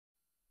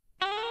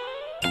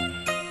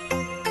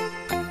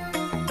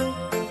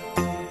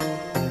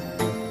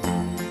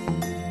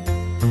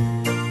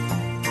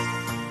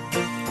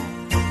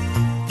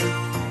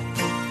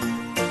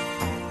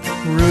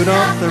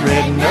Rudolph the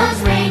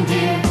red-nosed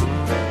reindeer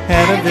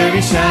had a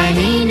very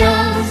shiny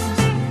nose,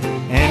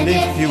 and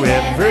if you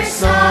ever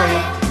saw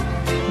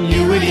it,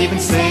 you would even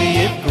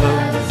say it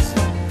glows.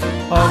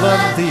 All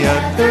of the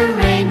other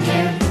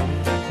reindeer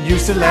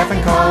used to laugh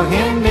and call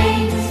him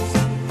names.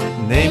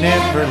 They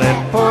never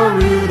let poor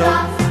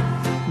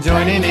Rudolph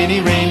join in any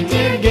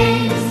reindeer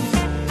games.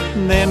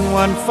 Then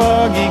one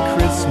foggy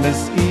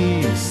Christmas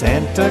Eve,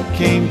 Santa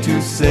came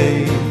to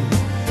say,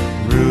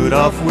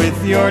 Rudolph,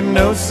 with your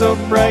nose so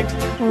bright,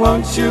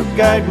 won't you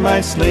guide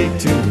my sleigh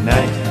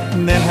tonight?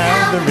 And then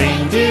how the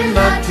reindeer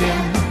loved him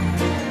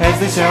as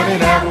they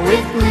shouted out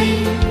with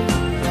glee,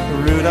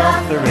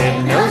 Rudolph the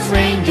red-nosed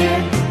reindeer,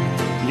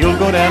 you'll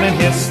go down in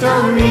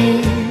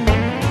history.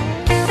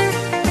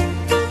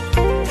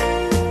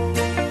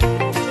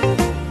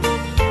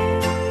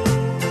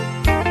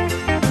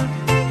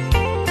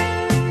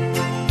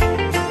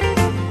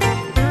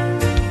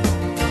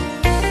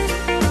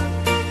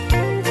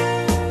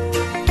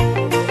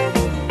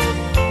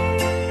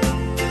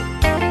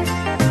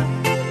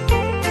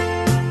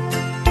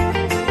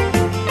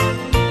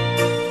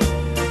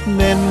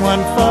 Then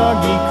one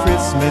foggy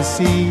Christmas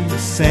Eve,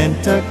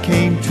 Santa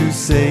came to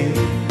say,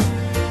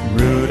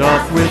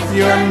 Rudolph, with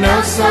your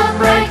nose so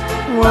bright,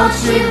 won't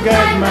you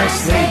guide my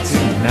sleigh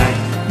tonight?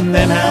 And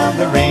then how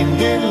the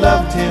reindeer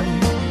loved him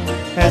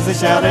as they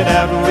shouted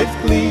out with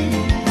glee,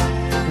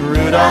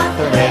 Rudolph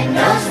the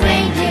red-nosed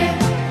reindeer,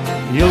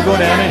 you'll go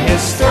down in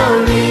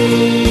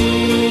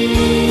history.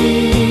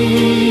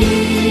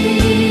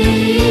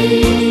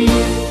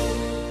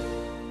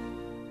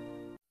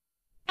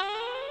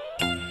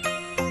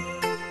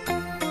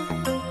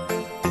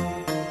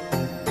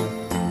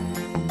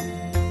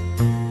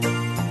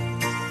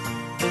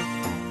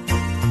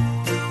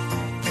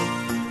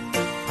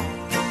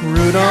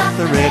 Rudolph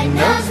the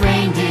red-nosed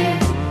reindeer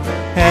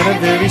had a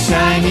very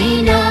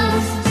shiny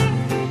nose,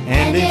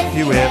 and if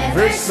you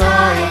ever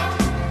saw it,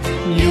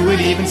 you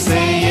would even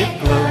say it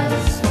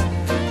glows.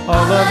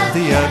 All of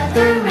the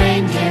other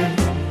reindeer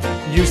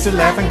used to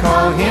laugh and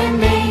call him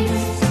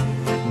names.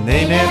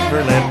 They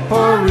never let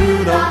poor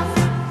Rudolph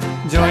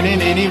join in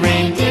any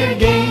reindeer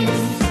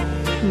games.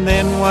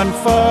 Then one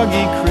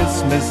foggy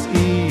Christmas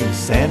Eve,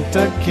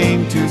 Santa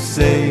came to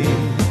say,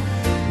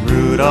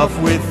 Rudolph,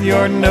 with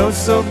your nose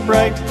so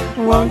bright,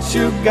 won't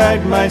you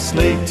guide my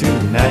sleigh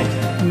tonight?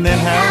 And then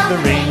how the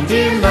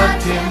reindeer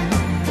loved him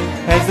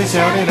as they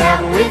shouted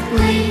out with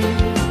glee,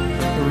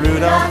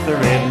 Rudolph the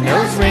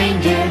red-nosed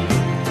reindeer,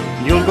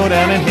 you'll go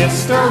down in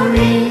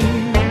history.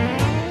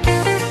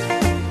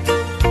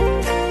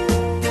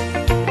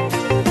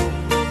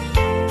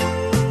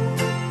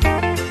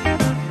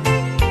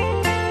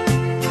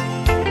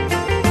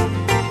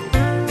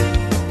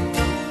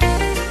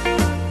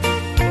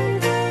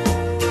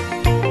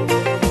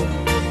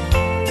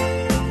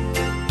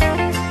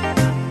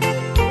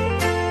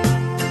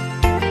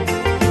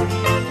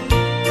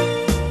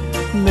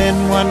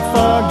 Then one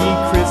foggy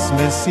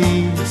Christmas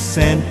Eve,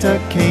 Santa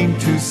came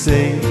to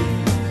say,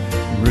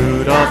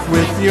 Rudolph,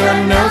 with your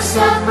nose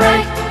so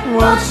bright,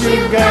 won't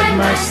you guide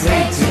my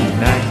sleigh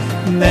tonight?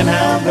 And then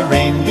how the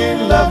reindeer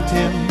loved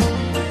him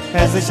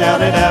as they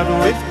shouted out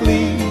with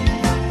glee,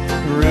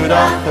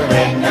 Rudolph the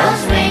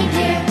red-nosed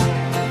reindeer,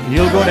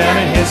 you'll go down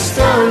in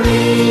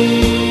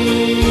history.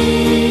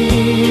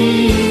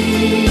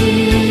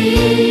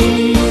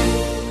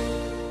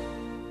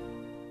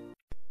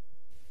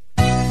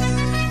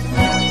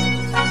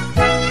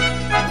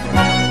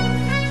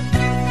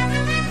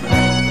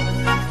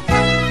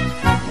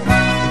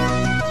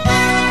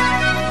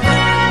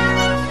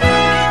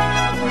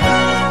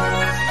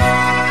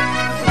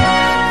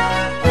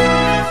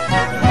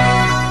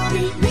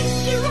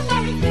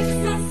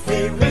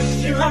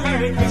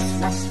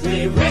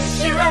 We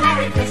wish you a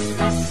Merry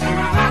Christmas and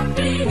a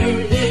Happy New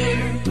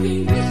Year.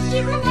 We wish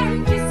you a Merry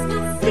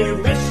Christmas. We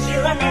wish you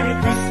a Merry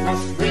Christmas.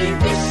 We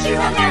wish you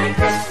a Merry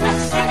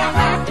Christmas and a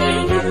Happy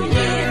New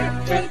Year.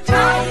 Good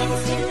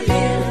tidings to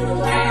you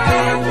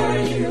wherever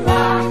you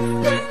are.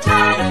 Good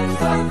tidings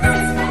for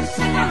Christmas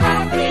and a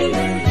Happy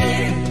New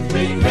Year.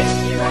 We wish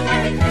you a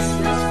Merry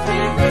Christmas. We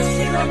wish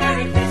you a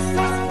Merry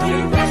Christmas. We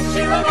wish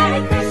you a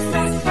Merry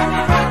Christmas and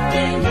a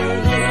Happy New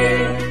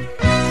Year.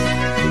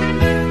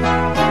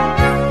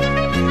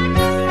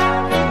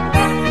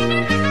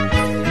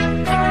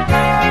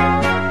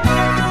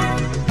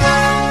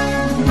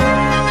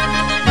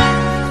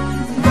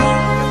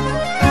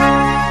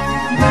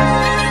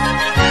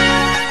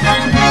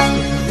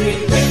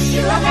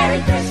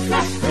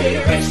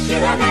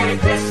 Merry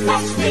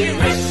Christmas, we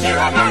wish you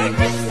a Merry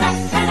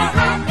Christmas and a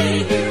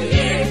Happy New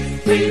Year.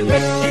 We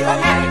wish you a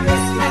Merry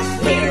Christmas,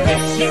 we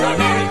wish you a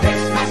Merry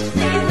Christmas,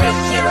 we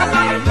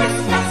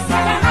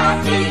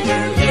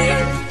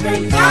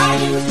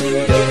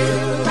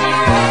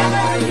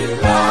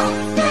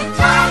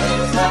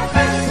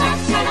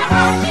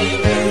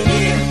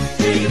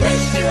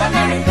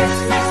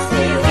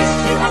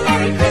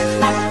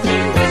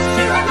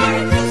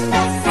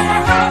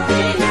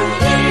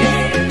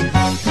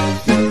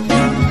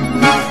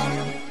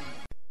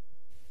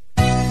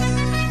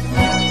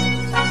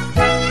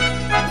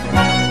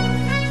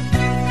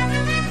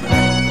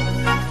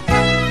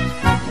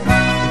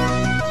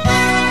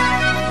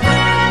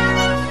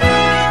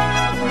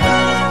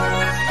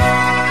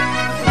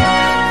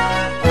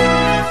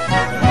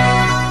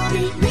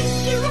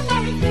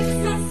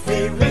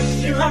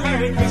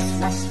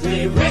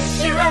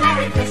wish you a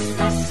Merry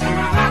Christmas and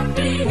a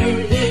Happy New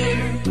Year.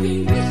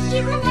 We wish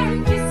you a Merry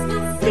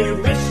Christmas. We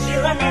wish you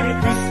a Merry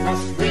Christmas.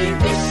 We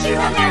wish you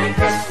a Merry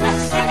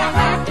Christmas and a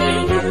Happy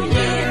New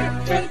Year.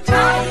 Good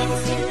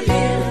tidings to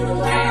you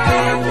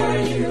wherever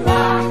you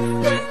are.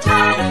 Good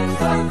tidings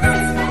for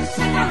Christmas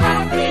and a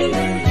Happy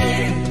New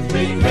Year.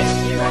 We wish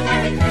you a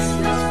Merry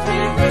Christmas. We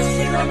wish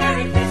you a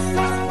Merry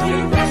Christmas. We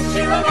wish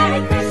you a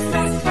Merry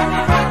Christmas and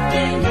a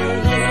Happy New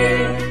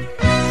Year.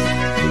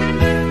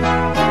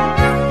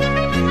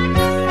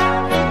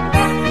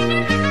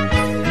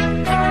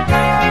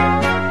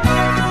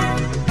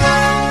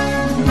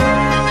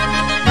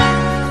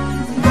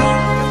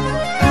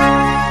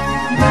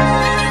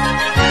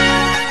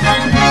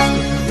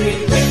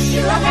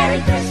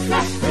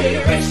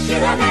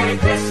 Merry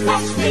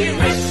Christmas, we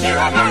wish you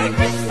a Merry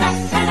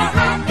Christmas and a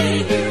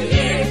Happy New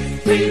Year.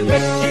 We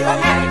wish you a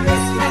Merry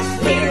Christmas,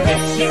 we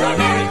wish you a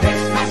Merry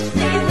Christmas,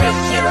 we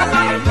wish you a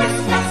Merry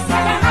Christmas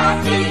and a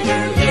Happy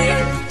New Year.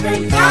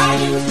 Good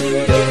tidings to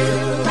you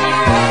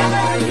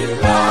wherever you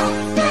are.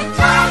 Good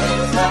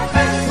tidings for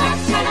Christmas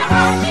and a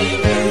Happy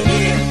New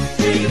Year.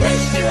 We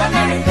wish you a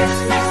Merry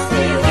Christmas,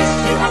 we wish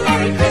you a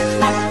Merry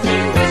Christmas, we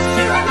wish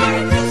you a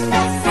Merry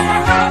Christmas and a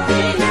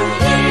Happy New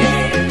Year.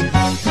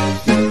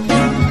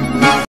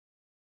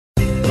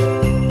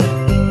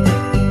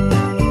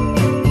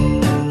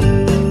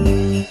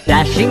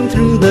 Dashing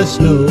through the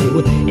snow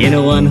in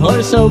a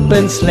one-horse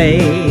open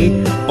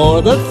sleigh,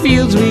 o'er the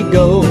fields we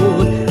go,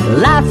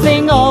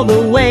 laughing all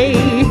the way.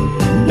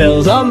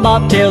 Bells on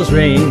bobtails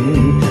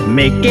ring,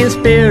 making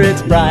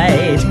spirits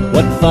bright.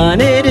 What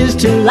fun it is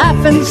to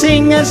laugh and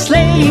sing a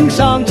sleighing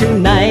song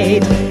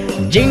tonight.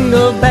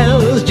 Jingle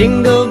bells,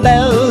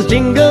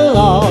 jingle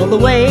all the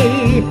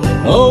way.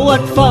 Oh,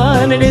 what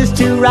fun it is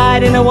to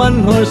ride in a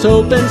one-horse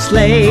open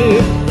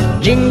sleigh.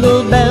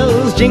 Jingle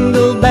bells,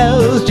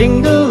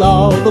 jingle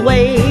all the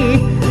way.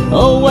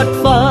 Oh, what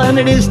fun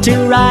it is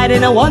to ride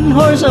in a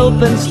one-horse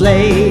open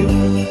sleigh.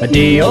 A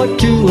day or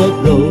two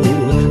ago,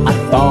 I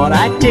thought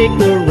I'd take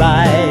a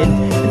ride,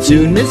 and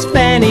soon Miss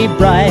Fanny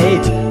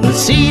Bright was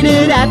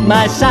seated at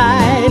my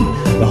side.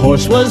 The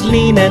horse was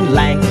lean and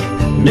lank,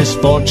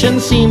 misfortune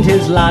seemed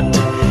his lot.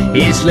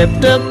 He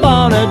slipped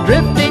upon a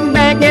drifting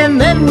bank, and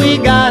then we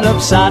got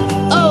upset.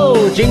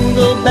 Oh,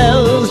 jingle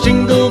bells,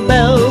 jingle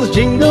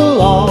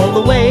all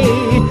the way.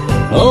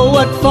 Oh,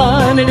 what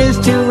fun it is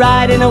to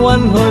ride in a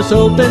one-horse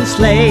open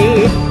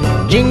sleigh.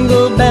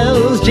 Jingle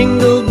bells,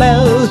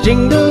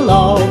 jingle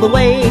all the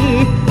way.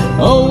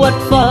 Oh, what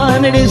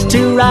fun it is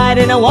to ride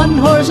in a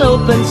one-horse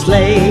open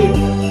sleigh.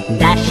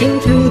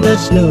 Dashing through the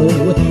snow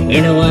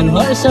in a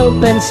one-horse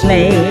open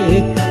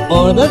sleigh,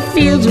 o'er the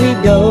fields we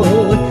go,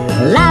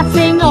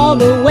 laughing all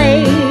the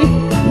way.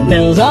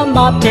 Bells on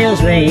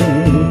bobtails ring,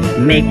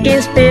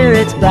 making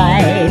spirits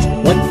bright.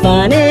 What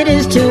fun it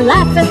is to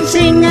laugh and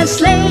sing a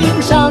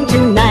sleighing song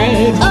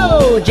tonight.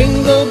 Oh,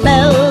 jingle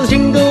bells,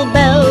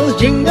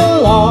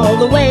 jingle all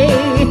the way.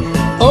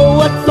 Oh,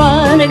 what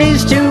fun it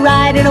is to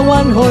ride in a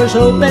one-horse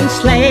open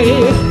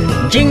sleigh.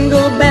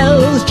 Jingle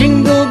bells,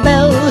 jingle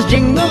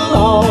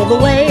all the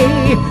way.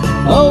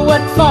 Oh,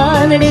 what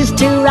fun it is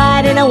to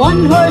ride in a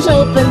one-horse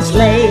open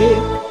sleigh.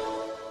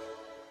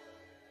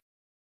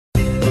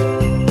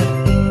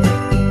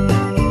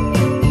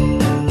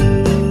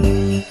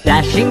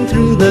 Dashing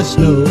through the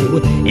snow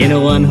in a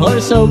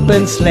one-horse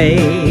open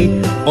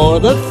sleigh, o'er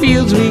the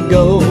fields we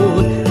go,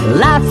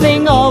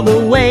 laughing all the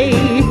way.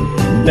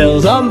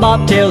 Bells on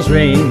bobtails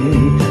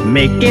ring,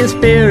 making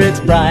spirits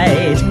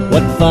bright.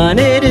 What fun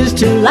it is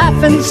to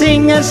laugh and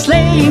sing a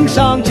sleighing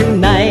song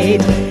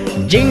tonight.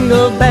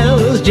 Jingle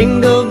bells,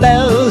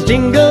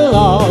 jingle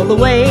all the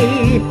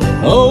way.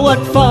 Oh, what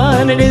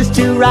fun it is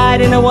to ride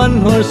in a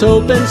one-horse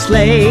open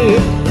sleigh.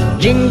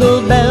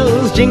 Jingle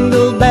bells,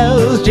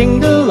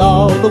 jingle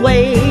all the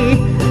way.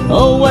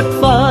 Oh, what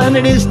fun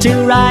it is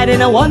to ride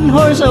in a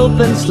one-horse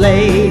open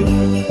sleigh.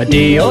 A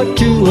day or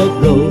two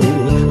ago,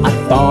 I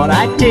thought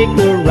I'd take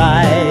a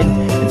ride,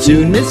 and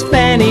soon Miss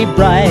Fanny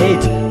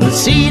Bright was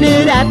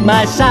seated at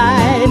my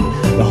side.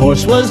 The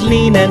horse was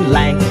lean and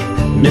lank,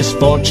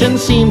 misfortune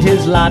seemed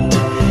his lot.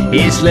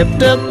 He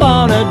slipped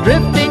upon a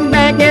drifting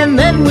bank, and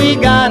then we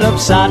got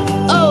upset.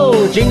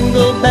 Oh,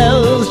 jingle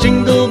bells,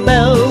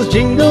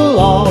 jingle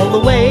all the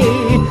way.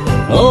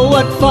 Oh,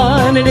 what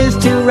fun it is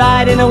to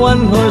ride in a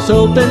one-horse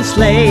open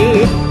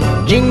sleigh.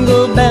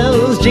 Jingle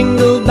bells,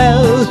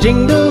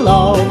 jingle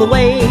all the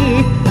way.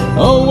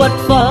 Oh, what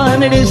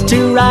fun it is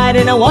to ride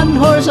in a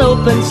one-horse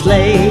open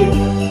sleigh.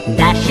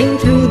 Dashing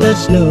through the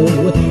snow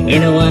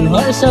in a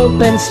one-horse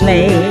open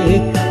sleigh,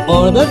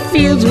 o'er the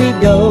fields we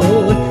go,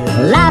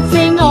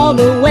 laughing all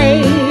the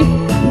way.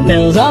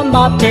 Bells on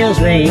bobtails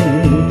ring,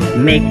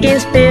 making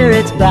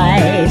spirits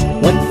bright.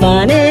 What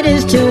fun it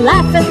is to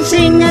laugh and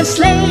sing a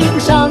sleighing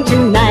song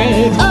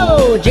tonight.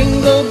 Oh,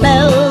 jingle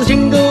bells,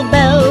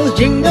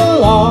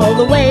 jingle all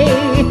the way.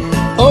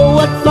 Oh,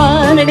 what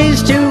fun it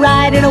is to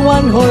ride in a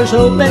one-horse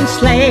open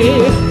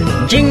sleigh.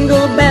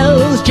 Jingle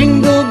bells,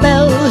 jingle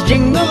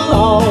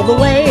all the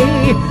way.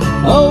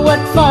 Oh, what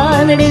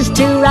fun it is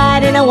to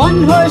ride in a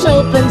one-horse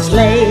open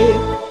sleigh.